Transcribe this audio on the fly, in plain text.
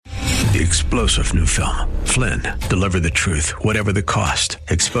the explosive new film, Flynn, Deliver the Truth, Whatever the Cost,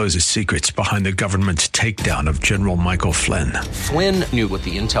 exposes secrets behind the government's takedown of General Michael Flynn. Flynn knew what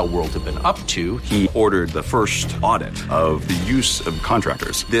the intel world had been up to. He ordered the first audit of the use of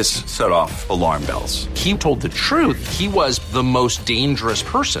contractors. This set off alarm bells. He told the truth. He was the most dangerous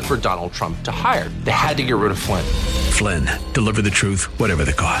person for Donald Trump to hire. They had to get rid of Flynn. Flynn, Deliver the Truth, Whatever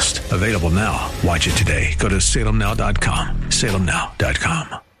the Cost. Available now. Watch it today. Go to salemnow.com.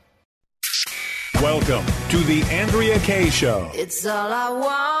 salemnow.com. Welcome to the Andrea Kaye Show. It's all I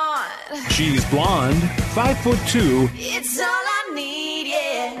want. She's blonde, 5'2". It's all I need,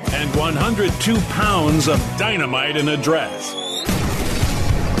 yeah. And 102 pounds of dynamite in a dress.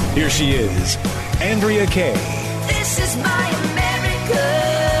 Here she is, Andrea Kaye. This is my America.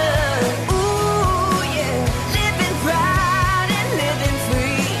 Ooh, yeah. Living proud and living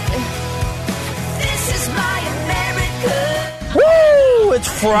free. This is my America. Woo! It's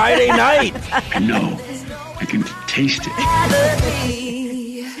Friday night. No, I can taste it.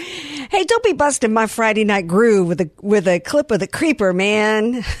 Hey, don't be busting my Friday night groove with a clip of the Creeper,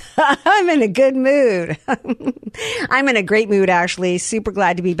 man. I'm in a good mood. I'm in a great mood, actually. Super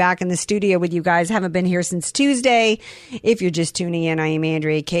glad to be back in the studio with you guys. Haven't been here since Tuesday. If you're just tuning in, I am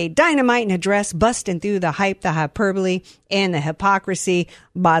Andrea Kaye, dynamite in a dress, busting through the hype, the hyperbole, and the hypocrisy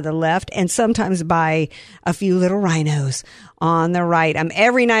by the left, and sometimes by a few little rhinos on the right. I'm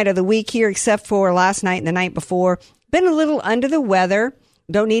every night of the week here, except for last night and the night before. Been a little under the weather.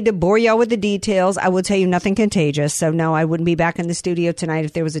 Don't need to bore y'all with the details. I will tell you nothing contagious. So no, I wouldn't be back in the studio tonight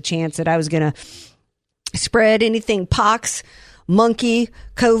if there was a chance that I was going to spread anything pox, monkey,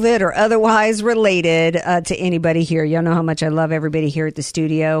 COVID, or otherwise related to anybody here. Y'all know how much I love everybody here at the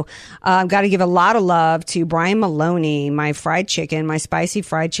studio. I've got to give a lot of love to Brian Maloney, my fried chicken, my spicy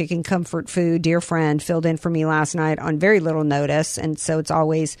fried chicken comfort food, dear friend, filled in for me last night on very little notice. And so it's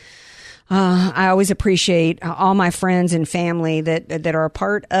always... I always appreciate all my friends and family that are a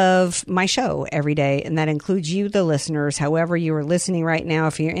part of my show every day. And that includes you, the listeners, however you are listening right now.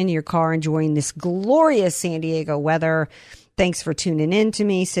 If you're in your car enjoying this glorious San Diego weather, thanks for tuning in to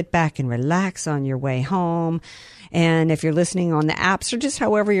me. Sit back and relax on your way home. And if you're listening on the apps or just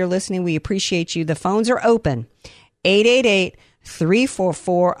however you're listening, we appreciate you. The phones are open.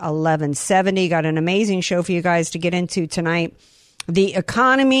 888-344-1170. Got an amazing show for you guys to get into tonight. The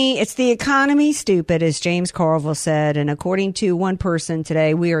economy, it's the economy, stupid, as James Carville said. And according to one person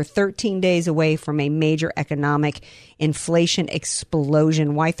today, we are 13 days away from a major economic inflation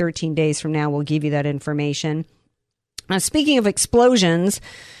explosion. Why 13 days from now? We'll give you that information. Speaking of explosions,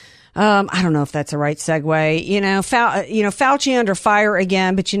 I don't know if that's a right segue. Fauci under fire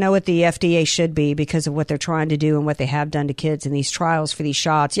again, but you know what the FDA should be because of what they're trying to do and what they have done to kids in these trials for these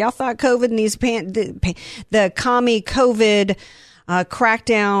shots. Y'all thought COVID and the commie COVID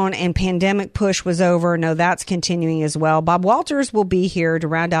crackdown and pandemic push was over. No, that's continuing as well. Bob Walters will be here to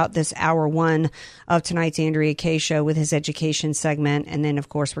round out this hour one of tonight's Andrea Kaye Show with his education segment. And then, of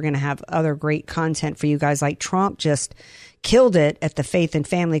course, we're going to have other great content for you guys, like Trump just killed it at the Faith and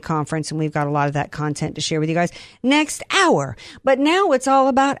Family Conference, and we've got a lot of that content to share with you guys next hour. But now it's all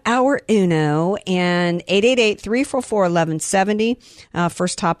about our Uno, and 888-344-1170.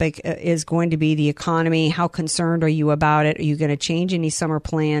 First topic is going to be the economy. How concerned are you about it? Are you going to change any summer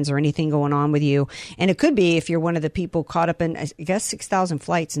plans or anything going on with you? And it could be if you're one of the people caught up in, I guess, 6,000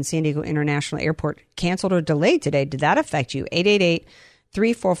 flights in San Diego International Airport canceled or delayed today. Did that affect you?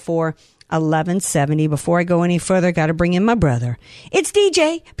 888-344-1170. Before I go any further, got to bring in my brother. It's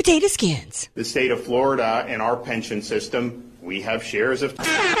DJ Potato Skins. The state of Florida and our pension system, we have shares of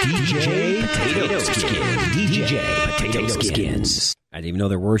DJ Potato Skins. DJ Potato Skins. I didn't even know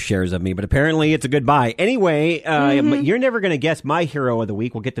there were shares of me, but apparently it's a good buy. Anyway, you're never going to guess my hero of the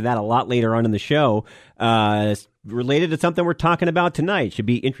week. We'll get to that a lot later on in the show. Related to something we're talking about tonight. Should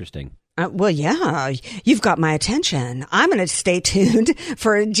be interesting. Well, yeah, you've got my attention. I'm going to stay tuned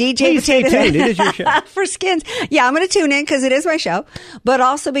for GJ Please Potato. Stay tuned. It is your show. For Skins. Yeah, I'm going to tune in because it is my show, but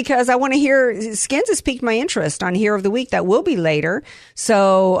also because I want to hear. Skins has piqued my interest on Hero of the Week. That will be later.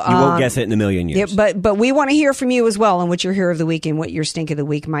 So you won't guess it in a million years. Yeah, but we want to hear from you as well on what your Hero of the Week and what your Stink of the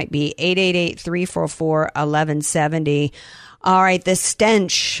Week might be. 888-344-1170. All right, the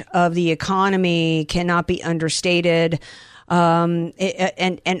stench of the economy cannot be understated. And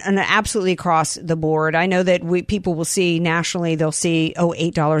absolutely across the board. I know that people will see nationally, they'll see,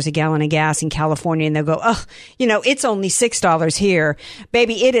 $8 a gallon of gas in California, and they'll go, it's only $6 here.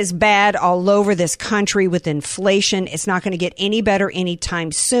 Baby, it is bad all over this country with inflation. It's not going to get any better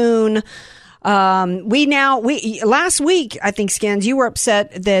anytime soon. Last week, I think, Skins, you were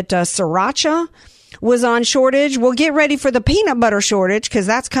upset that Sriracha was on shortage. Well, get ready for the peanut butter shortage because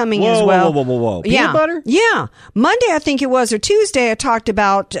that's coming as well. Whoa. Peanut butter? Yeah. Monday, I think it was, or Tuesday, I talked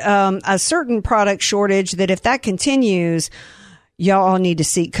about a certain product shortage that if that continues, y'all all need to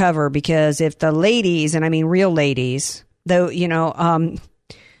seek cover because if the ladies, and I mean real ladies, though, don't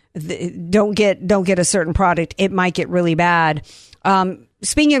get a certain product, it might get really bad.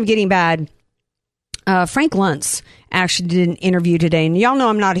 Speaking of getting bad, Frank Luntz actually did an interview today, and y'all know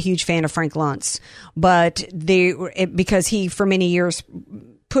I'm not a huge fan of Frank Luntz, but because he for many years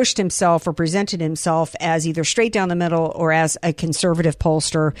pushed himself or presented himself as either straight down the middle or as a conservative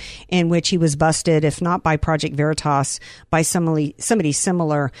pollster, in which he was busted, if not by Project Veritas, by somebody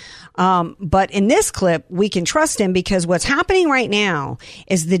similar. But in this clip, we can trust him because what's happening right now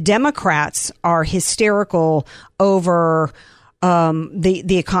is the Democrats are hysterical over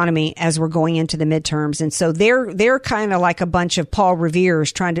the economy as we're going into the midterms. And so they're kind of like a bunch of Paul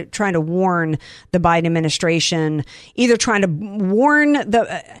Revere's trying to warn the Biden administration, either trying to warn I'm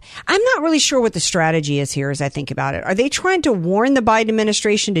not really sure what the strategy is here as I think about it. Are they trying to warn the Biden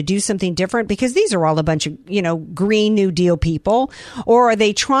administration to do something different? Because these are all a bunch of, Green New Deal people. Or are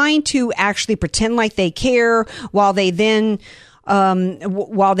they trying to actually pretend like they care while they then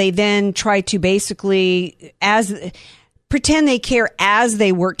try to basically pretend they care as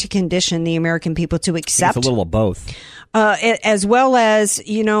they work to condition the American people to accept. It's a little of both. As well as,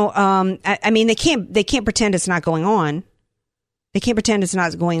 I mean, they can't pretend it's not going on. They can't pretend it's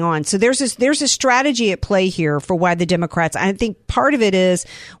not going on. So there's a strategy at play here for why the Democrats, I think part of it is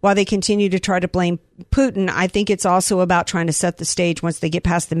while they continue to try to blame Putin, I think it's also about trying to set the stage. Once they get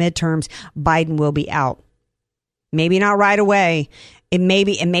past the midterms, Biden will be out. Maybe not right away. And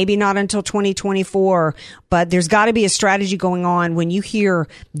maybe not until 2024, but there's got to be a strategy going on when you hear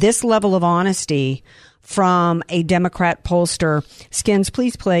this level of honesty from a Democrat pollster. Skins,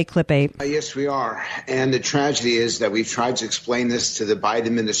 please play clip 8. Yes, we are. And the tragedy is that we've tried to explain this to the Biden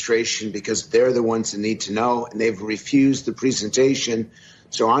administration because they're the ones that need to know, and they've refused the presentation.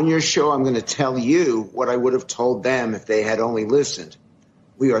 So on your show, I'm going to tell you what I would have told them if they had only listened.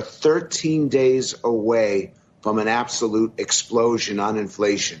 We are 13 days away from an absolute explosion on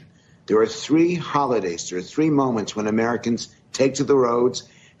inflation. There are 3 holidays, there are 3 moments when Americans take to the roads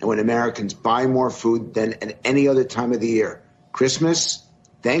and when Americans buy more food than at any other time of the year. Christmas,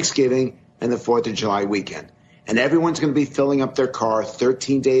 Thanksgiving, and the 4th of July weekend. And everyone's going to be filling up their car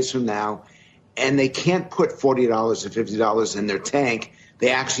 13 days from now, and they can't put $40 or $50 in their tank.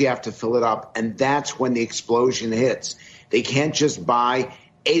 They actually have to fill it up, and that's when the explosion hits. They can't just buy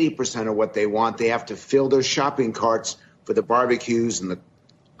 80% of what they want. They have to fill their shopping carts for the barbecues and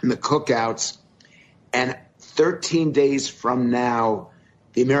the cookouts. And 13 days from now,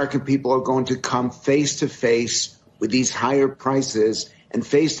 the American people are going to come face to face with these higher prices and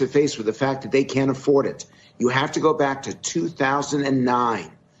face to face with the fact that they can't afford it. You have to go back to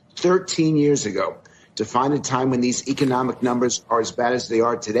 2009, 13 years ago, to find a time when these economic numbers are as bad as they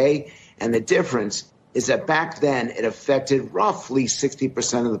are today. And the difference is that back then it affected roughly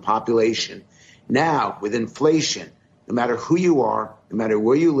 60% of the population. Now, with inflation, no matter who you are, no matter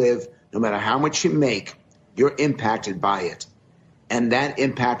where you live, no matter how much you make, you're impacted by it. And that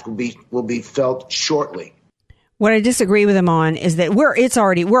impact will be felt shortly. What I disagree with him on is that we're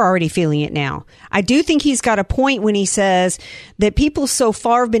already feeling it now. I do think he's got a point when he says that people so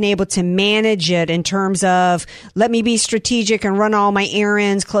far have been able to manage it in terms of let me be strategic and run all my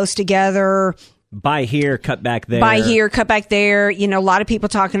errands close together. Buy here, cut back there. Buy here, cut back there. A lot of people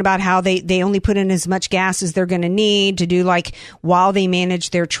talking about how they only put in as much gas as they're going to need to do while they manage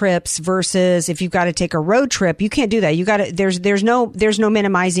their trips versus if you've got to take a road trip, you can't do that. You got to, there's no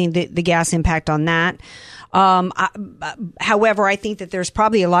minimizing the gas impact on that. However, I think that there's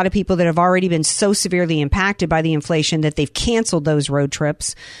probably a lot of people that have already been so severely impacted by the inflation that they've canceled those road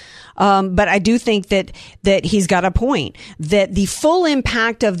trips. But I do think that he's got a point that the full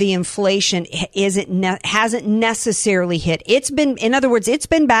impact of the inflation hasn't necessarily hit. In other words, it's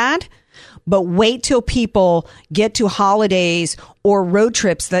been bad, but wait till people get to holidays or road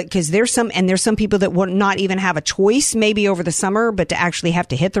trips because there's some people that will not even have a choice maybe over the summer, but to actually have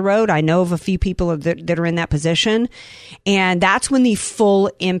to hit the road. I know of a few people that are in that position, and that's when the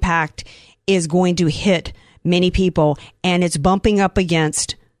full impact is going to hit many people, and it's bumping up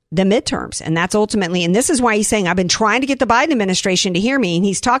against the midterms. And that's ultimately, and this is why he's saying, I've been trying to get the Biden administration to hear me. And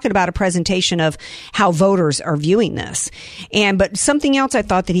he's talking about a presentation of how voters are viewing this. But something else I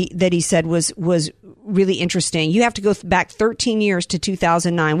thought that he said was really interesting. You have to go back 13 years to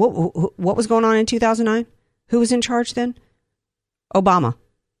 2009. What was going on in 2009? Who was in charge then? Obama.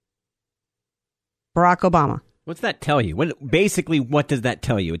 Barack Obama. What's that tell you? What does that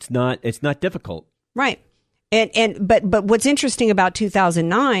tell you? It's not difficult. Right. But what's interesting about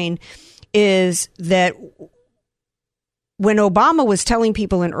 2009 is that when Obama was telling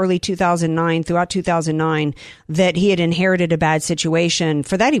people in early 2009, throughout 2009, that he had inherited a bad situation,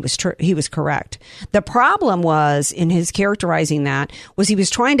 for that he was correct. The problem was, in his characterizing that, was he was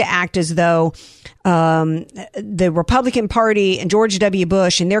trying to act as though the Republican Party and George W.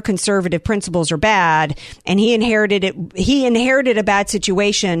 Bush and their conservative principles are bad, and he inherited it. He inherited a bad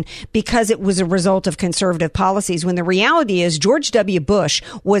situation because it was a result of conservative policies. When the reality is, George W. Bush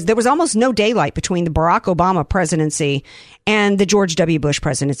there was almost no daylight between the Barack Obama presidency and the George W. Bush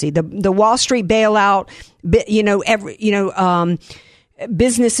presidency. The Wall Street bailout,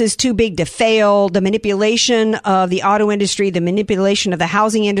 businesses too big to fail, the manipulation of the auto industry, the manipulation of the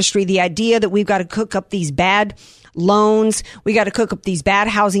housing industry, the idea that we've got to cook up these bad loans, we got to cook up these bad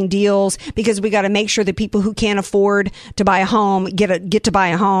housing deals because we got to make sure that people who can't afford to buy a home get to buy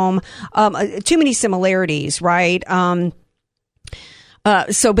a home. Too many similarities, right?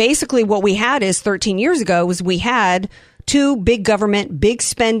 So basically what we had is 13 years ago was we had two big government, big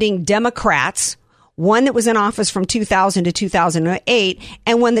spending Democrats, one that was in office from 2000 to 2008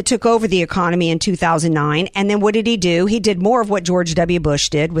 and one that took over the economy in 2009. And then what did he do? He did more of what George W. Bush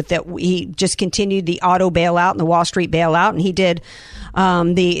did with that. He just continued the auto bailout and the Wall Street bailout. And he did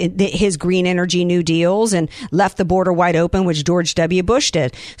his green energy new deals and left the border wide open, which George W. Bush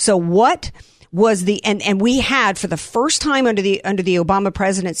did. So what was and we had, for the first time under the Obama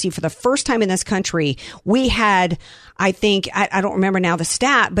presidency, for the first time in this country, we had, I think, I don't remember now the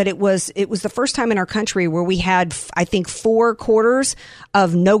stat, but it was the first time in our country where we had, I think, 4 quarters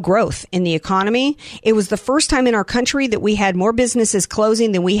of no growth in the economy. It was the first time in our country that we had more businesses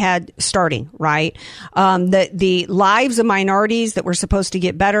closing than we had starting, right? The lives of minorities that were supposed to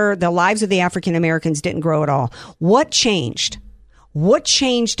get better, the lives of the African Americans didn't grow at all. What changed? What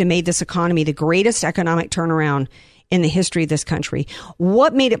changed and made this economy the greatest economic turnaround in the history of this country?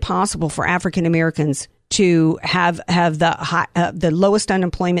 What made it possible for African Americans to have the lowest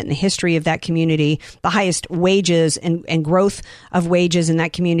unemployment in the history of that community, the highest wages and growth of wages in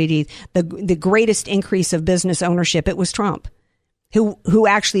that community, the greatest increase of business ownership? It was Trump, who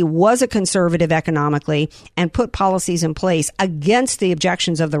actually was a conservative economically and put policies in place against the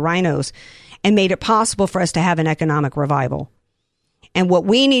objections of the rhinos and made it possible for us to have an economic revival. And what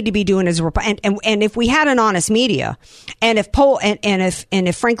we need to be doing is, and if we had an honest media, and if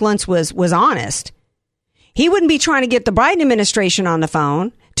Frank Luntz was honest, he wouldn't be trying to get the Biden administration on the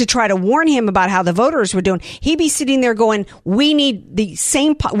phone to try to warn him about how the voters were doing. He'd be sitting there going, we need the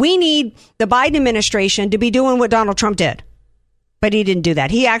Biden administration to be doing what Donald Trump did. But he didn't do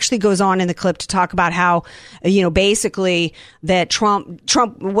that. He actually goes on in the clip to talk about how, basically that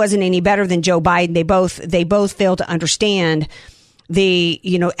Trump wasn't any better than Joe Biden. They both failed to understand the,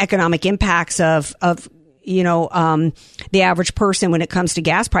 economic impacts of the average person when it comes to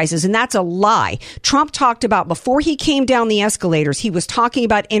gas prices. And that's a lie. Trump talked about, before he came down the escalators, he was talking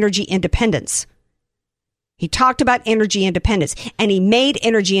about energy independence. He talked about energy independence, and he made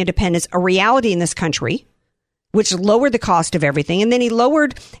energy independence a reality in this country, which lowered the cost of everything. And then he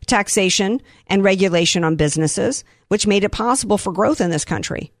lowered taxation and regulation on businesses, which made it possible for growth in this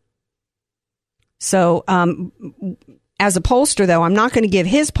country. So, as a pollster, though, I'm not going to give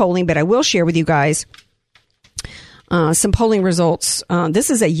his polling, but I will share with you guys some polling results. This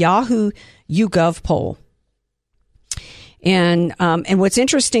is a Yahoo YouGov poll. And what's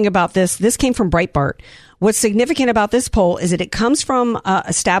interesting about this came from Breitbart. What's significant about this poll is that it comes from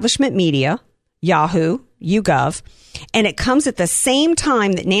establishment media, Yahoo, YouGov, and it comes at the same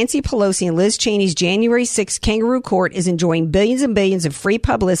time that Nancy Pelosi and Liz Cheney's January 6th kangaroo court is enjoying billions and billions of free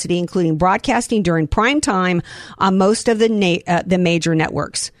publicity, including broadcasting during prime time on most of the major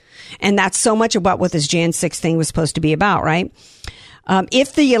networks. And that's so much about what this Jan 6th thing was supposed to be about, right?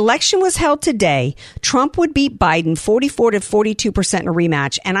 If the election was held today, Trump would beat Biden 44 to 42% in a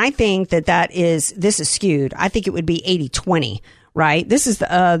rematch. And I think this is skewed. I think it would be 80-20. Right. This is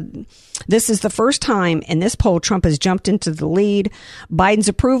the first time in this poll Trump has jumped into the lead.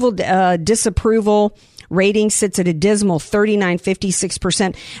 Biden's disapproval rating sits at a dismal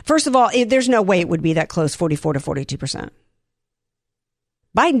 39.56%. First of all, there's no way it would be that close, 44 to 42%.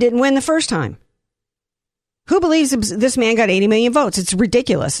 Biden didn't win the first time. Who believes this man got 80 million votes? It's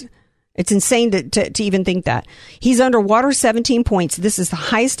ridiculous. It's insane to even think that. He's underwater 17 points. This is the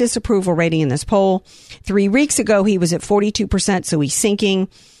highest disapproval rating in this poll. 3 weeks ago, he was at 42%, so he's sinking.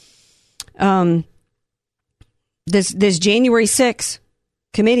 This January 6th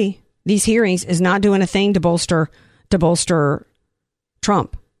committee, these hearings, is not doing a thing to bolster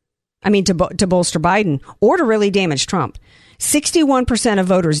Trump. I mean, to bolster Biden or to really damage Trump. 61% of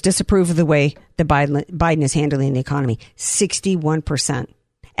voters disapprove of the way that Biden is handling the economy. 61%.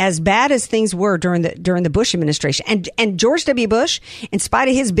 As bad as things were during the Bush administration, and George W. Bush, in spite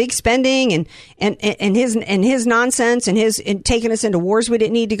of his big spending and his nonsense and taking us into wars we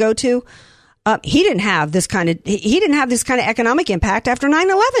didn't need to go to, he didn't have this kind of economic impact after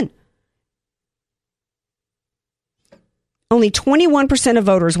 9/11. Only 21% of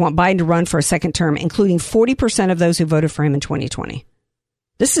voters want Biden to run for a second term, including 40% of those who voted for him in 2020.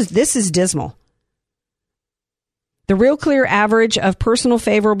 This is dismal. The Real Clear average of personal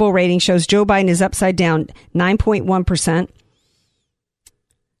favorable rating shows Joe Biden is upside down 9.1%.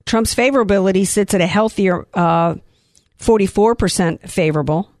 Trump's favorability sits at a healthier 44%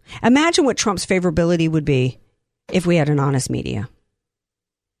 favorable. Imagine what Trump's favorability would be if we had an honest media.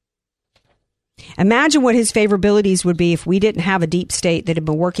 Imagine what his favorabilities would be if we didn't have a deep state that had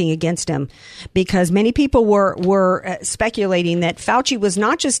been working against him, because many people were speculating that Fauci was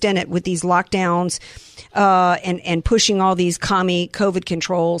not just in it with these lockdowns and pushing all these commie COVID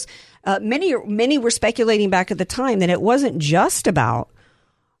controls. Many were speculating back at the time that it wasn't just about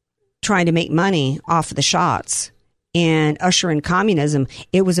trying to make money off of the shots and usher in communism.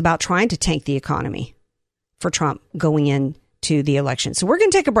 It was about trying to tank the economy for Trump going in to the election. So we're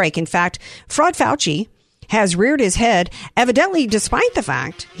going to take a break. In fact, Fraud Fauci has reared his head, evidently, despite the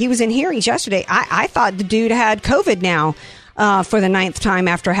fact he was in hearings yesterday. I thought the dude had COVID now for the 9th time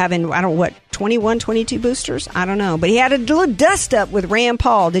after having, 21, 22 boosters? I don't know. But he had a little dust up with Rand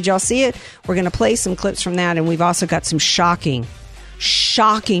Paul. Did y'all see it? We're going to play some clips from that. And we've also got some shocking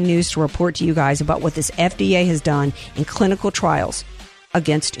news to report to you guys about what this FDA has done in clinical trials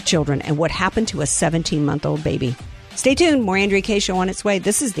against children and what happened to a 17-month-old baby. Stay tuned. More Andrea Kaye Show on its way.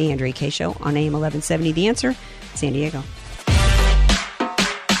 This is the Andrea Kaye Show on AM 1170. The Answer, San Diego.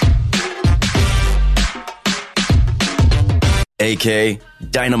 AK,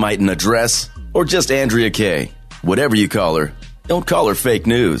 Dynamite in a Dress, or just Andrea Kaye. Whatever you call her, don't call her fake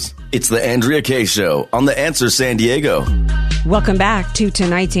news. It's the Andrea Kaye Show on The Answer San Diego. Welcome back to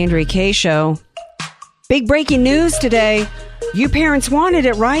tonight's Andrea Kaye Show. Big breaking news today. You parents wanted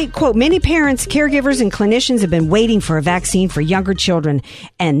it, right? Quote, many parents, caregivers, and clinicians have been waiting for a vaccine for younger children.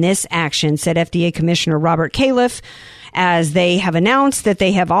 And this action, said FDA Commissioner Robert Califf, as they have announced that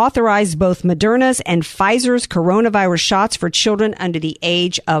they have authorized both Moderna's and Pfizer's coronavirus shots for children under the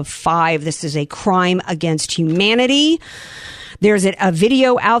age of 5. This is a crime against humanity. There's a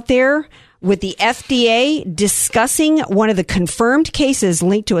video out there with the FDA discussing one of the confirmed cases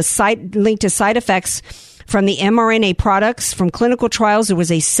linked to side effects from the mRNA products from clinical trials. There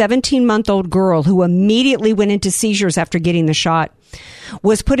was a 17-month-old girl who immediately went into seizures after getting the shot,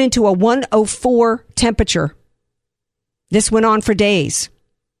 was put into a 104 temperature. This went on for days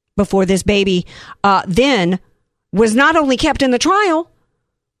before this baby then was not only kept in the trial,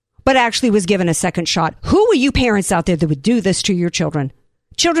 but actually was given a second shot. Who are you parents out there that would do this to your children?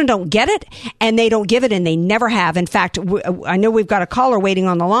 Children don't get it, and they don't give it, and they never have. In fact, I know we've got a caller waiting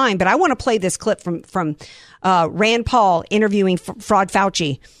on the line, but I want to play this clip from Rand Paul interviewing Fraud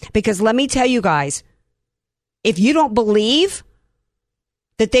Fauci, because let me tell you guys, if you don't believe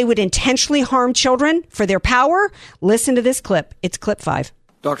that they would intentionally harm children for their power, listen to this clip. It's clip 5.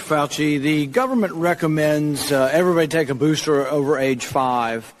 Dr. Fauci, the government recommends everybody take a booster over age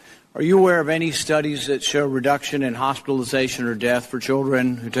 5. Are you aware of any studies that show reduction in hospitalization or death for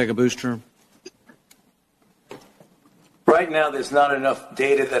children who take a booster? Right now, there's not enough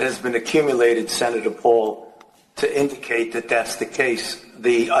data that has been accumulated, Senator Paul, to indicate that that's the case.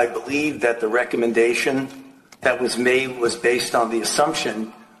 I believe that the recommendation that was made was based on the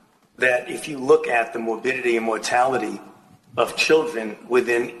assumption that if you look at the morbidity and mortality of children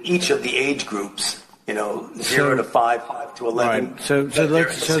within each of the age groups, 0 to 5, 5 to 11. Right. So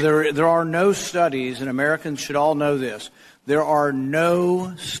there are no studies, and Americans should all know this. There are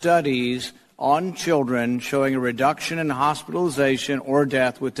no studies on children showing a reduction in hospitalization or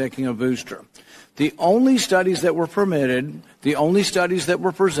death with taking a booster. The only studies that were permitted, the only studies that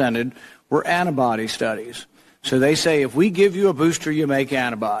were presented were antibody studies. So they say if we give you a booster, you make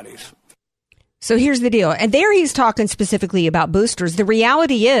antibodies. So here's the deal. And there he's talking specifically about boosters. The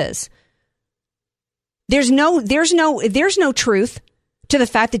reality is, there's no truth to the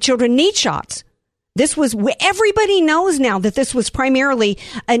fact that children need shots. Everybody knows now that this was primarily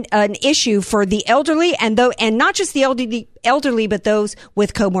an issue for the elderly and not just the elderly, but those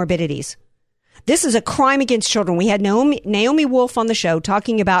with comorbidities. This is a crime against children. We had Naomi Wolf on the show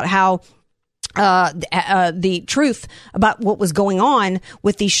talking about how the truth about what was going on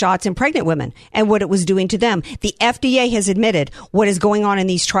with these shots in pregnant women and what it was doing to them. The FDA has admitted what is going on in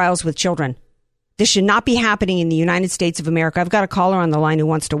these trials with children. This should not be happening in the United States of America. I've got a caller on the line who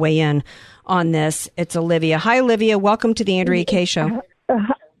wants to weigh in on this. It's Olivia. Hi, Olivia. Welcome to the Andrea Kaye Show.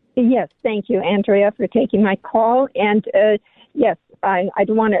 Yes, thank you, Andrea, for taking my call. And yes, I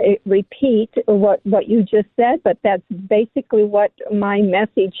don't want to repeat what you just said, but that's basically what my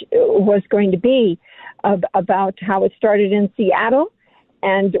message was going to be about how it started in Seattle,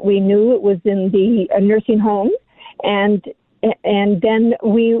 and we knew it was in the nursing home, and then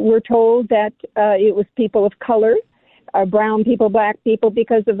we were told that it was people of color, brown people, black people,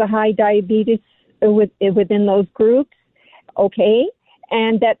 because of the high diabetes within those groups. Okay.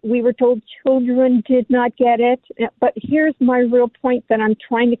 And that we were told children did not get it. But here's my real point that I'm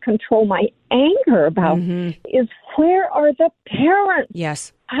trying to control my anger about is, where are the parents?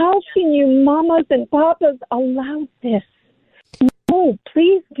 Yes. How can you mamas and papas allow this? No,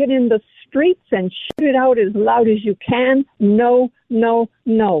 please get in the streets and shoot it out as loud as you can. No, no,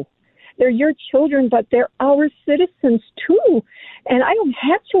 no. They're your children, but they're our citizens too. And I don't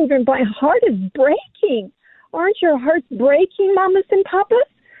have children. My heart is breaking. Aren't your hearts breaking, mamas and papas?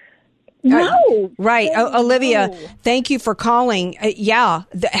 No. Right. Olivia, thank you for calling.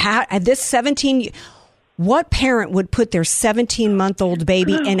 This 17... What parent would put their 17-month-old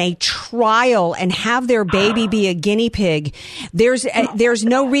baby in a trial and have their baby be a guinea pig? There's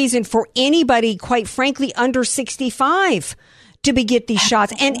no reason for anybody, quite frankly, under 65 to get these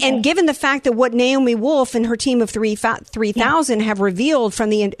shots. And given the fact that what Naomi Wolf and her team of 3,000 have revealed from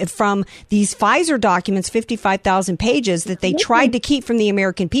these Pfizer documents, 55,000 pages that they tried to keep from the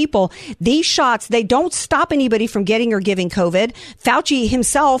American people, these shots, they don't stop anybody from getting or giving COVID. Fauci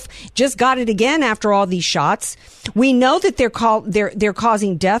himself just got it again after all these shots. We know that they're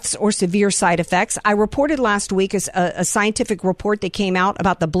causing deaths or severe side effects. I reported last week a scientific report that came out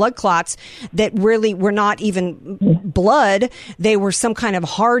about the blood clots that really were not even blood. They were some kind of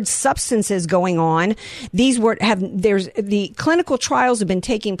hard substances going on. The clinical trials have been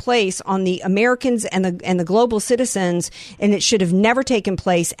taking place on the Americans and the global citizens, and it should have never taken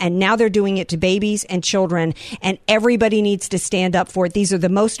place. And now they're doing it to babies and children, and everybody needs to stand up for it. These are the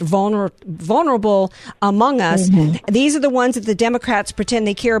most vulnerable among us. These are the ones that the Democrats pretend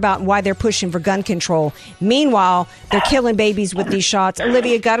they care about and why they're pushing for gun control. Meanwhile, they're killing babies with these shots.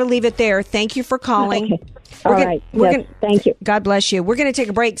 Olivia, got to leave it there. Thank you for calling. Okay. All right. Thank you. God bless you. We're going to take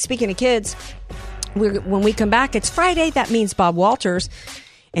a break. Speaking of kids, when we come back, it's Friday. That means Bob Walters,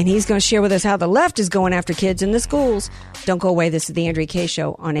 and he's going to share with us how the left is going after kids in the schools. Don't go away. This is the Andrea Kaye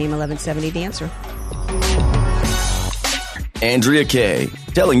Show on AM 1170, The Answer. Andrea Kaye,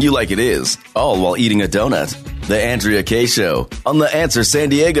 telling you like it is, all while eating a donut. The Andrea Kaye Show on The Answer San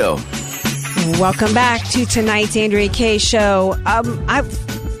Diego. Welcome back to tonight's Andrea Kaye Show. I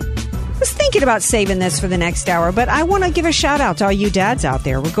was thinking about saving this for the next hour, but I want to give a shout out to all you dads out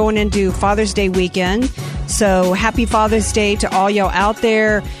there. We're going into Father's Day weekend, so happy Father's Day to all y'all out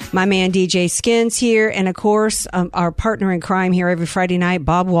there. My man DJ Skins here, and of course our partner in crime here every Friday night,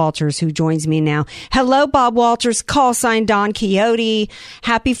 Bob Walters, who joins me now. Hello, Bob Walters, call sign Don Quixote.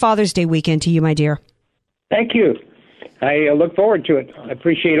 Happy Father's Day weekend to you, my dear. Thank you. I look forward to it. I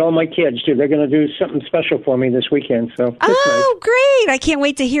appreciate all my kids, too. They're going to do something special for me this weekend. So, oh, great. I can't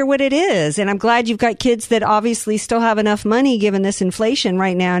wait to hear what it is. And I'm glad you've got kids that obviously still have enough money, given this inflation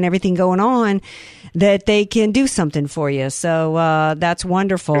right now and everything going on, that they can do something for you. So that's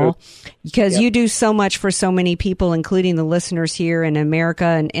wonderful, because you do so much for so many people, including the listeners here in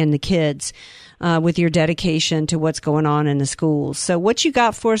America and the kids, with your dedication to what's going on in the schools. So what you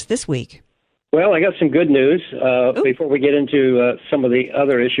got for us this week? Well, I got some good news before we get into some of the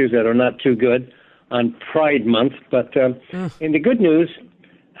other issues that are not too good on Pride Month. But in the good news,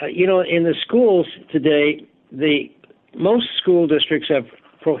 in the schools today, most school districts have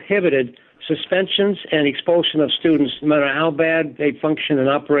prohibited suspensions and expulsion of students, no matter how bad they function and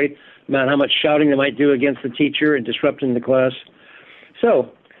operate, no matter how much shouting they might do against the teacher and disrupting the class.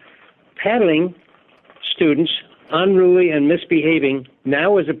 So, paddling students unruly and misbehaving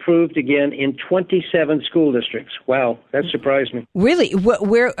now is approved again in 27 school districts. Wow, that surprised me. Really?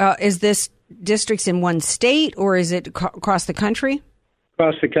 Where is this districts in one state, or is it across the country?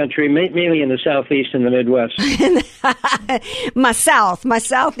 Across the country, mainly in the Southeast and the Midwest. my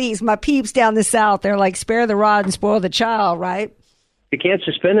Southeast, my peeps down the South, they're like, spare the rod and spoil the child, right? You can't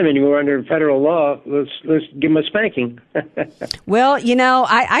suspend them anymore under federal law. Let's give them a spanking. Well,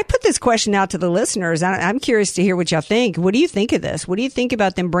 I put this question out to the listeners. I'm curious to hear what y'all think. What do you think of this? What do you think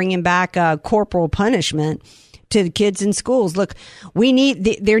about them bringing back corporal punishment to the kids in schools? Look,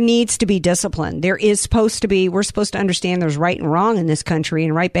 there needs to be discipline. We're supposed to understand there's right and wrong in this country,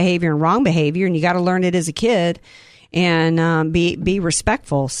 and right behavior and wrong behavior, and you got to learn it as a kid and be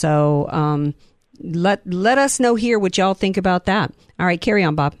respectful. So, let us know here what y'all think about that. All right, carry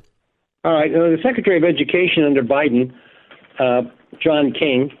on, Bob. All right. The Secretary of Education under Biden, John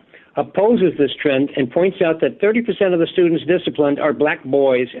King, opposes this trend and points out that 30% of the students disciplined are black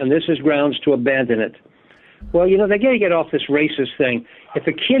boys, and this is grounds to abandon it. Well, they got to get off this racist thing. If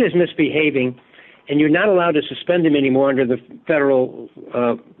a kid is misbehaving and you're not allowed to suspend him anymore under the federal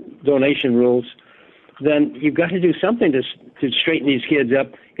donation rules, then you've got to do something to straighten these kids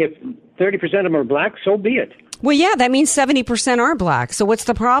up. If 30% of them are black, so be it. Well, yeah, that means 70% are black. So what's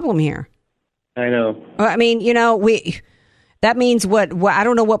the problem here? I know. I mean, that means what I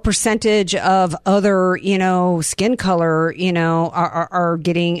don't know what percentage of other, skin color, are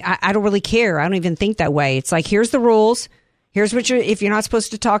getting. I don't really care. I don't even think that way. It's like, here's the rules. Here's what if you're not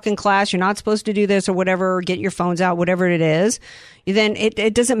supposed to talk in class, you're not supposed to do this or whatever, or get your phones out, whatever it is, then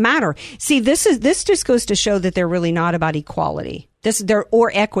it doesn't matter. See, this just goes to show that they're really not about equality.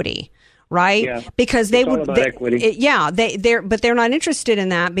 Or equity. Right? Yeah. Because they would, equity. but they're not interested in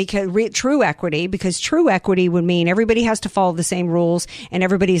that because true equity would mean everybody has to follow the same rules and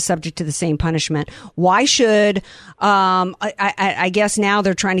everybody is subject to the same punishment. Why should, I guess now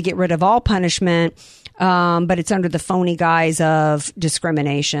they're trying to get rid of all punishment, but it's under the phony guise of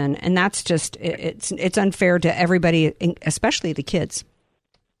discrimination. And that's just, it's unfair to everybody, especially the kids.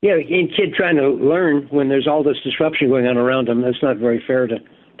 Yeah, a kid trying to learn when there's all this disruption going on around them, that's not very fair to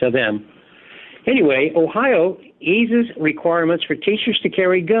them. Anyway, Ohio eases requirements for teachers to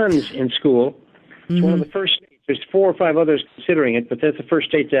carry guns in school. It's one of the first states. There's 4 or 5 others considering it, but that's the first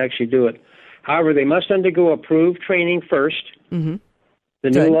state to actually do it. However, they must undergo approved training first. Mm-hmm. The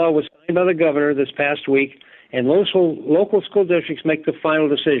new law was signed by the governor this past week, and local school districts make the final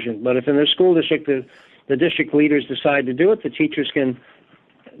decision. But if in their school district the district leaders decide to do it, the teachers can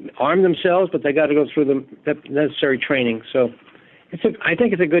arm themselves, but they got to go through the necessary training. So I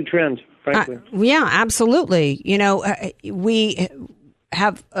think it's a good trend, frankly. Yeah, absolutely. We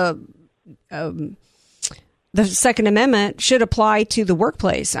have the Second Amendment should apply to the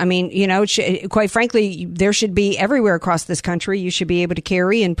workplace. I mean, quite frankly, there should be everywhere across this country. You should be able to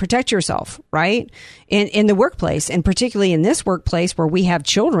carry and protect yourself, right? In the workplace, and particularly in this workplace where we have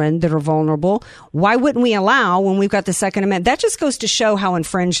children that are vulnerable. Why wouldn't we allow when we've got the Second Amendment? That just goes to show how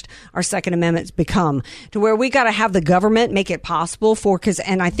infringed our Second Amendment's become, to where we got to have the government make it possible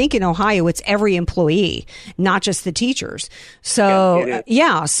and I think in Ohio, it's every employee, not just the teachers. So,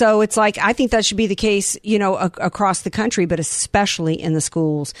 so it's like, I think that should be the case, across the country, but especially in the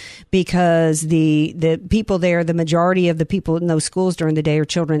schools, because the people there, the majority of the people in those schools during the day are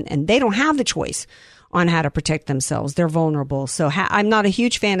children, and they don't have the choice on how to protect themselves. They're vulnerable. So I'm not a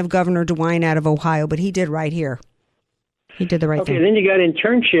huge fan of Governor DeWine out of Ohio, but he did right here. He did the right thing. Okay, then you got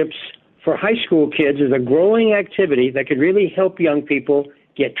internships for high school kids is a growing activity that could really help young people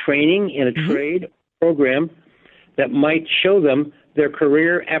get training in a trade program that might show them their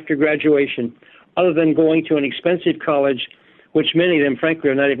career after graduation, other than going to an expensive college, which many of them, frankly,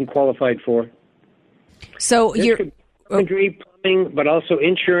 are not even qualified for. So you're carpentry, plumbing, but also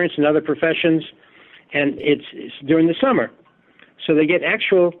insurance and other professions, and it's during the summer. So they get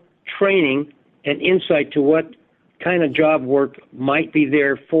actual training and insight to what kind of job work might be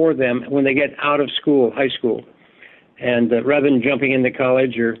there for them when they get out of school, high school, and rather than jumping into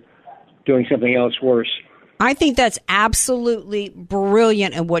college or doing something else worse. I think that's absolutely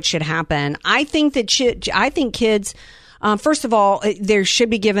brilliant and what should happen. I think kids, first of all, there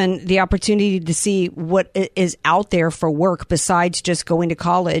should be given the opportunity to see what is out there for work besides just going to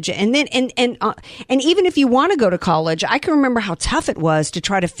college. And then, and even if you want to go to college, I can remember how tough it was to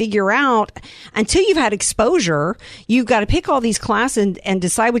try to figure out, until you've had exposure, you've got to pick all these classes and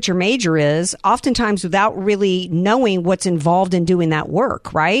decide what your major is, oftentimes without really knowing what's involved in doing that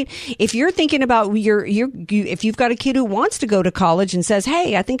work, right? If you're thinking about if you've got a kid who wants to go to college and says,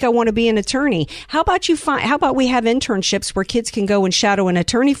 hey, I think I want to be an attorney, how about we have internships where kids can go and shadow an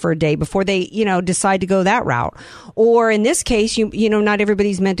attorney for a day before they, decide to go that route. Or in this case, not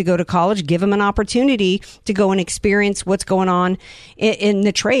everybody's meant to go to college. Give them an opportunity to go and experience what's going on in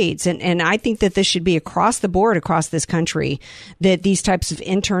the trades. And I think that this should be across the board, across this country, that these types of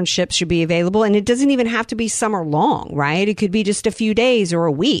internships should be available. And it doesn't even have to be summer long, right? It could be just a few days or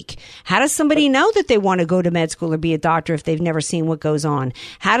a week. How does somebody know that they want to go to med school or be a doctor if they've never seen what goes on?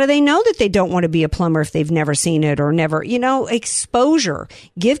 How do they know that they don't want to be a plumber if they've never seen it or never, exposure?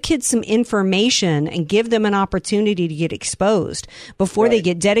 Give kids some information and give them an opportunity to get exposed before they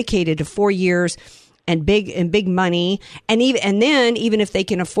get dedicated to 4 years and big money. And even if they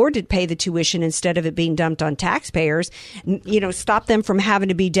can afford to pay the tuition instead of it being dumped on taxpayers, stop them from having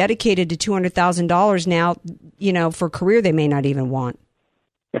to be dedicated to $200,000 now, for a career they may not even want.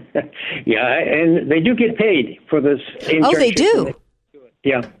 Yeah, and they do get paid for this internship. Oh, they do?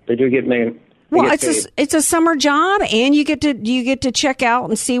 Yeah, they do get paid. Well, it's a summer job, and you get to check out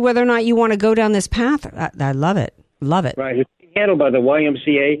and see whether or not you want to go down this path. I love it. Love it. Right. It's handled by the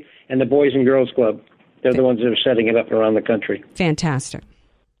YMCA and the Boys and Girls Club. They're the ones that are setting it up around the country. Fantastic.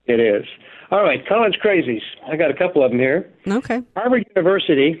 It is. All right, college crazies. I got a couple of them here. Okay. Harvard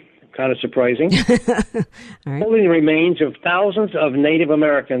University, kind of surprising, holding the remains of thousands of Native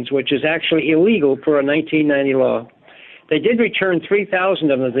Americans, which is actually illegal per a 1990 law. They did return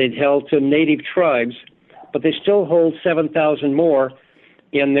 3,000 of them that they'd held to Native tribes, but they still hold 7,000 more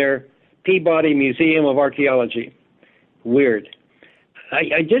in their Peabody Museum of Archaeology. Weird.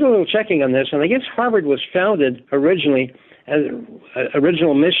 I did a little checking on this, and I guess Harvard was founded originally, as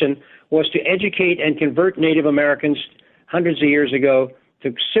original mission was to educate and convert Native Americans hundreds of years ago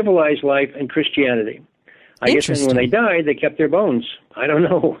to civilized life and Christianity. I guess when they died, they kept their bones. I don't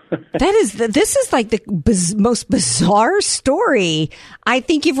know. This is like the most bizarre story I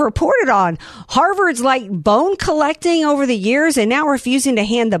think you've reported on. Harvard's like bone collecting over the years and now refusing to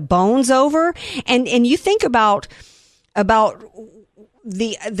hand the bones over. And you think about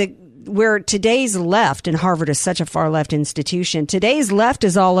the where today's left, and Harvard is such a far left institution. Today's left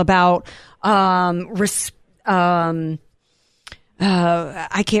is all about I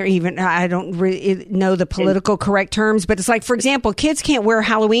don't really know the political correct terms, but it's like, for example, kids can't wear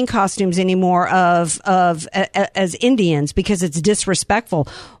Halloween costumes anymore as Indians because it's disrespectful.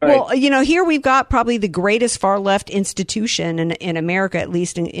 Right. Well, here we've got probably the greatest far left institution in America, at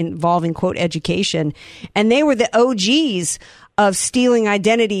least involving, quote, education. And they were the OGs of stealing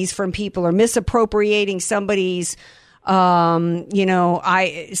identities from people or misappropriating somebody's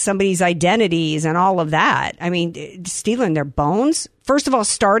somebody's identities and all of that. I mean, stealing their bones. First of all,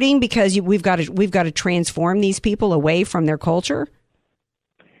 starting because we've got to transform these people away from their culture.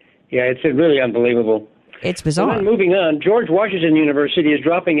 Yeah, it's really unbelievable. It's bizarre. And then moving on, George Washington University is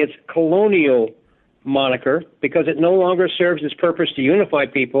dropping its colonial moniker because it no longer serves its purpose to unify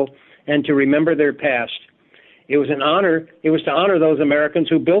people and to remember their past. It was an honor. It was to honor those Americans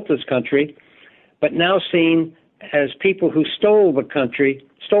who built this country, but now seen as people who stole the country,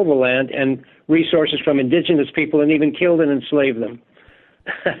 stole the land and resources from indigenous people and even killed and enslaved them.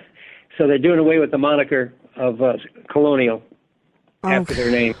 So they're doing away with the moniker of colonial after their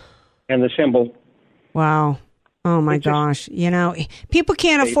name and the symbol. Wow. Oh my gosh. People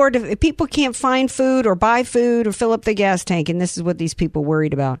people can't find food or buy food or fill up the gas tank. And this is what these people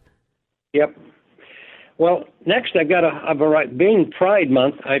worried about. Yep. Well, next I've got being Pride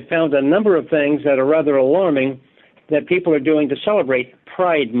Month, I found a number of things that are rather alarming that people are doing to celebrate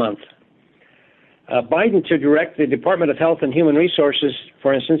Pride Month. Biden to direct the Department of Health and Human Resources,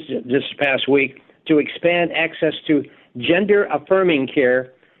 for instance, this past week, to expand access to gender-affirming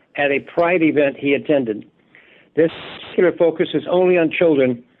care at a Pride event he attended. This particular focus is only on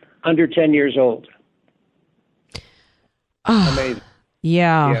children under 10 years old. Oh, amazing.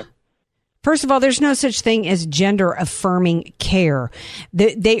 Yeah. First of all, there's no such thing as gender-affirming care.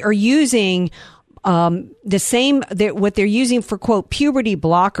 They are using what they're using for, quote, puberty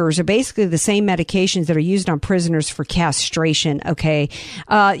blockers are basically the same medications that are used on prisoners for castration, okay?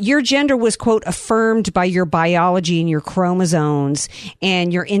 Your gender was, quote, affirmed by your biology and your chromosomes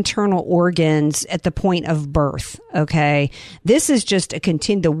and your internal organs at the point of birth, okay? This is just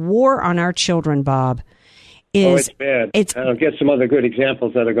the war on our children, Bob. It's bad. I'll get some other good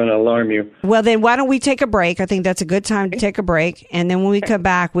examples that are going to alarm you. Well, then why don't we take a break? I think that's a good time to take a break. And then when we come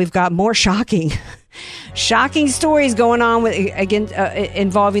back, we've got more shocking stories going on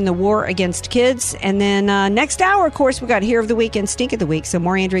involving the war against kids. And then next hour, of course, we got Hero of the Week and Stink of the Week. So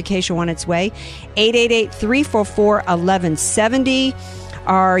more Andrea Kaye Show on its way. 888-344-1170.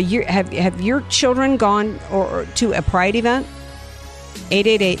 Have your children gone to a Pride event?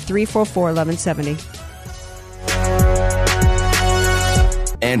 888-344-1170.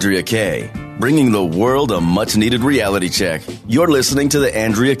 Andrea Kaye, bringing the world a much-needed reality check. You're listening to The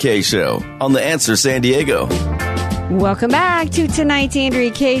Andrea Kaye Show on The Answer San Diego. Welcome back to tonight's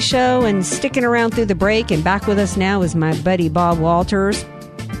Andrea Kaye Show, and sticking around through the break. And back with us now is my buddy Bob Walters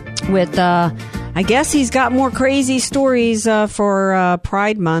with, I guess he's got more crazy stories for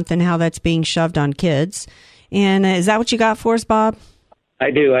Pride Month and how that's being shoved on kids. And is that what you got for us, Bob? I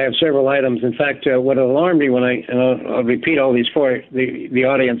do. I have several items. In fact, what alarmed me I'll repeat all these for the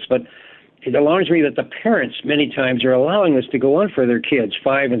audience, but it alarms me that the parents many times are allowing this to go on for their kids,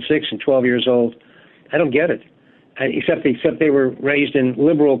 5 and 6 and 12 years old. I don't get it. Except they were raised in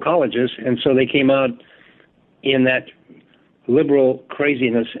liberal colleges, and so they came out in that liberal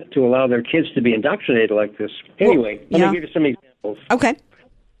craziness to allow their kids to be indoctrinated like this. Anyway, let me give you some examples. Okay.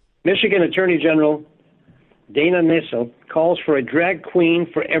 Michigan Attorney General Dana Nessel calls for a drag queen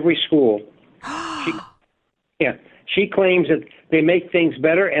for every school. She claims that they make things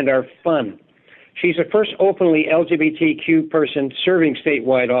better and are fun. She's the first openly LGBTQ person serving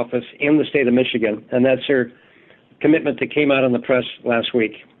statewide office in the state of Michigan, and that's her commitment that came out in the press last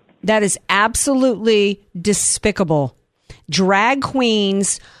week. That is absolutely despicable. Drag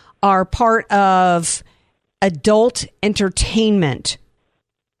queens are part of adult entertainment.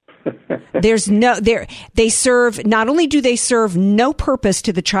 They serve, not only do they serve no purpose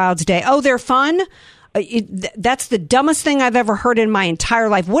to the child's day. Oh, they're fun. That's the dumbest thing I've ever heard in my entire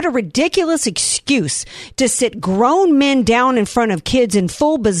life. What a ridiculous excuse to sit grown men down in front of kids in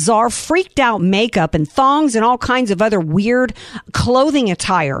full bizarre freaked out makeup and thongs and all kinds of other weird clothing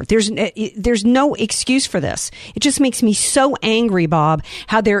attire. There's no excuse for this. It just makes me so angry, Bob,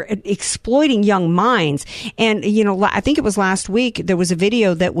 how they're exploiting young minds. And, I think it was last week, there was a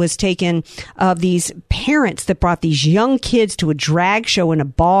video that was taken of these parents that brought these young kids to a drag show in a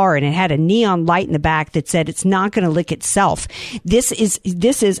bar, and it had a neon light in the back that said it's not going to lick itself. This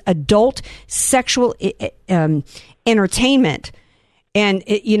is adult sexual entertainment, and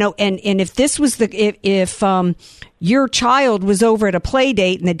if this was if your child was over at a play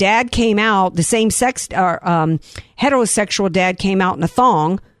date and the dad came out, the same sex or heterosexual dad came out in a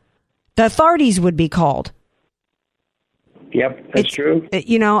thong, the authorities would be called. Yep, that's true.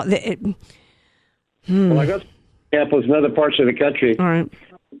 Well, I got examples in other parts of the country. All right.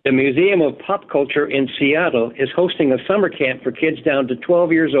 The Museum of Pop Culture in Seattle is hosting a summer camp for kids down to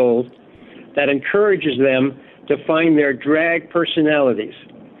 12 years old that encourages them to find their drag personalities.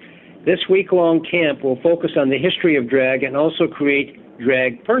 This week-long camp will focus on the history of drag and also create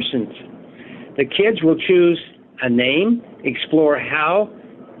drag persons. The kids will choose a name, explore how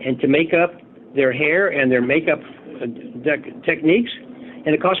and to make up their hair and their makeup techniques,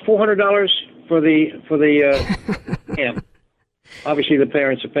 and it costs $400 for the camp. Obviously, the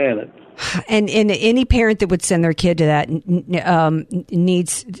parents are paying it. And any parent that would send their kid to that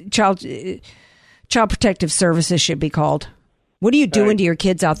needs child protective services should be called. What are you doing to your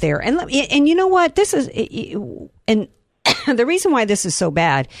kids out there? And you know what? This is and the reason why this is so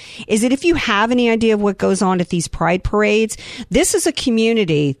bad is that if you have any idea of what goes on at these pride parades, this is a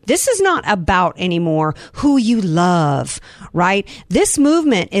community. This is not about anymore who you love, right? This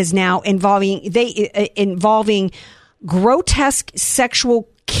movement is now involving grotesque sexual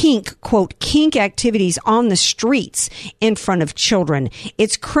kink activities on the streets in front of children.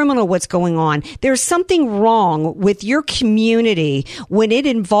 It's criminal what's going on. There's something wrong with your community when it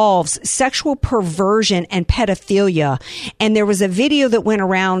involves sexual perversion and pedophilia. And there was a video that went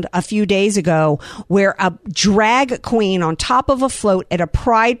around a few days ago where a drag queen on top of a float at a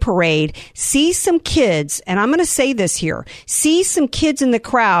pride parade sees some kids, and I'm going to say this here, sees some kids in the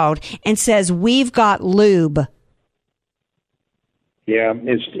crowd and says, "We've got lube." Yeah,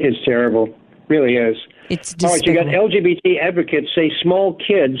 it's terrible. Really is. It's all right, you got LGBT advocates say small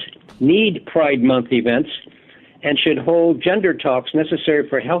kids need Pride Month events and should hold gender talks necessary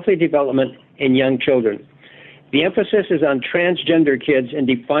for healthy development in young children. The emphasis is on transgender kids in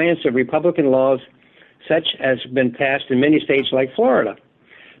defiance of Republican laws such as have been passed in many states like Florida.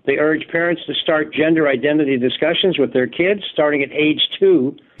 They urge parents to start gender identity discussions with their kids starting at age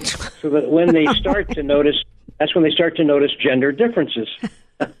 2 so that when they start to notice that's when they start to notice gender differences.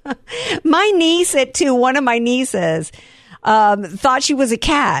 My niece at 2, one of my nieces, thought she was a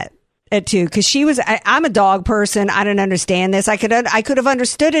cat at 2 because she was. I'm a dog person. I don't understand this. I could have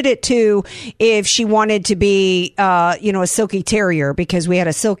understood it at 2 if she wanted to be, a silky terrier because we had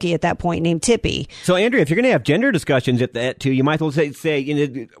a silky at that point named Tippy. So, Andrea, if you're going to have gender discussions at 2, you might as well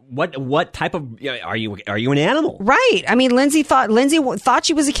say, what type of are you an animal? Right. I mean, Lindsay thought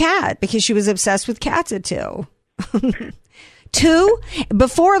she was a cat because she was obsessed with cats at 2. 2,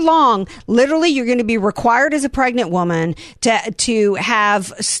 before long, literally, you're going to be required as a pregnant woman to have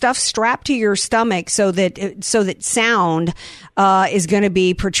stuff strapped to your stomach so that sound is going to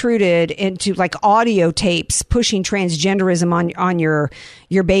be protruded into like audio tapes pushing transgenderism on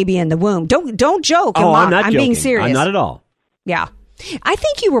your baby in the womb. Don't joke. Oh, I'm not joking. being serious. I'm not at all. Yeah. I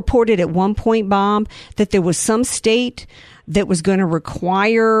think you reported at one point, Bob, that there was some state that was going to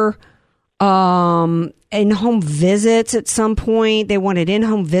require in-home visits at some point. They wanted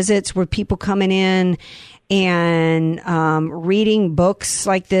in-home visits where people coming in and reading books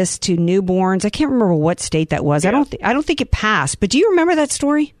like this to newborns. I can't remember what state that was. Yeah. I don't think it passed. But do you remember that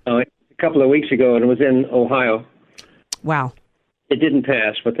story? A couple of weeks ago, and it was in Ohio. Wow. It didn't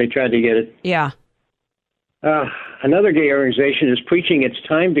pass, but they tried to get it. Yeah. Another gay organization is preaching it's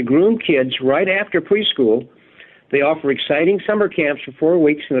time to groom kids right after preschool They offer exciting summer camps for 4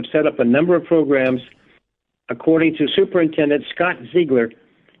 weeks and have set up a number of programs, according to Superintendent Scott Ziegler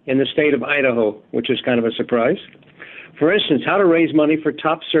in the state of Idaho, which is kind of a surprise. For instance, how to raise money for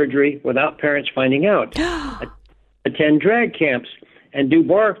top surgery without parents finding out. Attend drag camps and do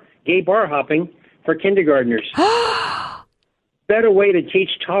gay bar hopping for kindergartners. Better way to teach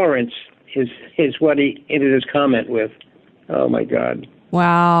tolerance is what he ended his comment with. Oh, my God.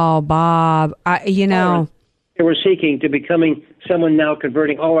 Wow, Bob. They were seeking to becoming someone now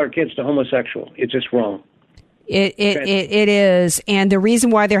converting all our kids to homosexual. It's just wrong. It is. And the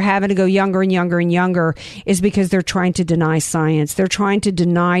reason why they're having to go younger and younger and younger is because they're trying to deny science. They're trying to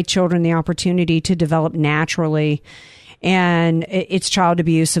deny children the opportunity to develop naturally. And it's child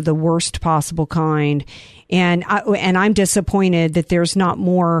abuse of the worst possible kind. And I'm disappointed that there's not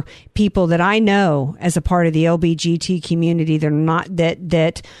more people that I know as a part of the LBGT community. They're not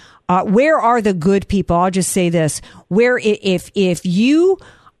that. Where are the good people? I'll just say this: where if you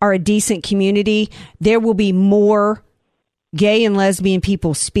are a decent community, there will be more gay and lesbian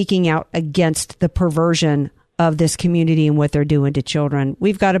people speaking out against the perversion of this community and what they're doing to children.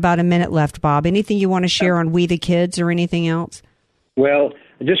 We've got about a minute left, Bob. Anything you want to share on We the Kids or anything else? Well,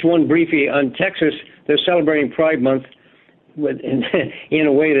 just one briefie on Texas. They're celebrating Pride Month in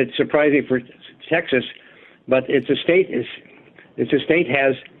a way that's surprising for Texas, but it's a state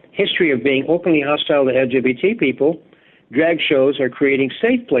has history of being openly hostile to LGBT people. Drag shows are creating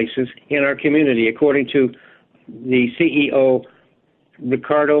safe places in our community, according to the CEO,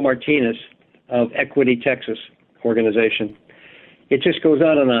 Ricardo Martinez of Equity Texas organization. It just goes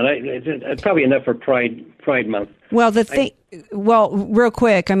on and on. It's probably enough for Pride Month. Well, real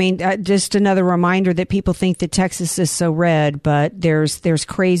quick, I mean, just another reminder that people think that Texas is so red, but there's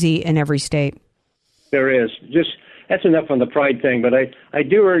crazy in every state. There is. That's enough on the pride thing, but I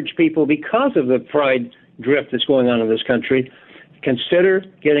do urge people, because of the pride drift that's going on in this country, consider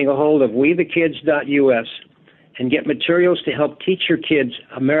getting a hold of wethekids.us and get materials to help teach your kids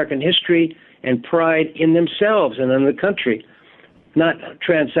American history and pride in themselves and in the country, not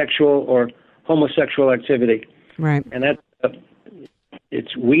transsexual or homosexual activity. Right. And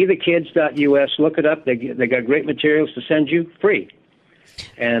it's wethekids.us. Look it up. They got great materials to send you free.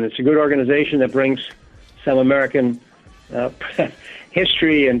 And it's a good organization that brings some American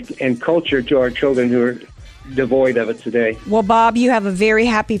history and culture to our children who are devoid of it today. Well, Bob, you have a very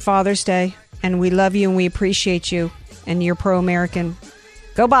happy Father's Day, and we love you and we appreciate you, and you're pro-American.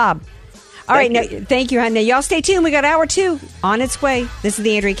 Go, Bob. All right, thank you, honey. Now, y'all stay tuned. We got hour 2 on its way. This is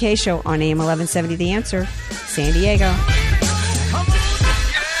the Andrea Kaye Show on AM 1170 The Answer, San Diego.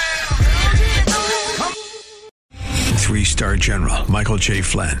 Three-star General Michael J.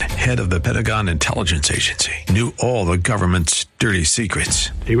 Flynn, head of the Pentagon Intelligence Agency, knew all the government's dirty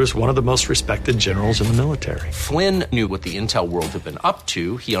secrets. He was one of the most respected generals in the military. Flynn knew what the intel world had been up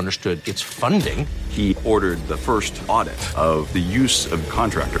to. He understood its funding. He ordered the first audit of the use of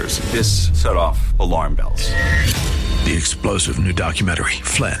contractors. This set off alarm bells. The explosive new documentary,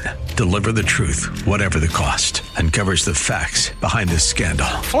 Flynn, Deliver the Truth, Whatever the Cost, uncovers the facts behind this scandal.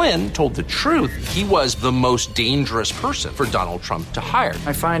 Flynn told the truth. He was the most dangerous person for Donald Trump to hire.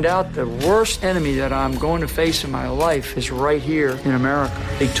 I find out the worst enemy that I'm going to face in my life is right here in America.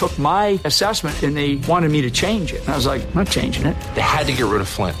 They took my assessment and they wanted me to change it. And I was like, I'm not changing it. They had to get rid of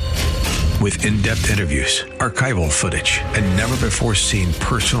Flynn. With in-depth interviews, archival footage, and never-before-seen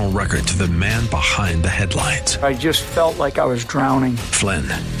personal records of the man behind the headlines. I just felt like I was drowning. Flynn,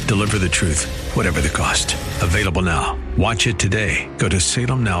 Deliver the Truth, Whatever the Cost. Available now. Watch it today. Go to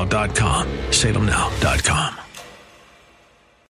salemnow.com. salemnow.com.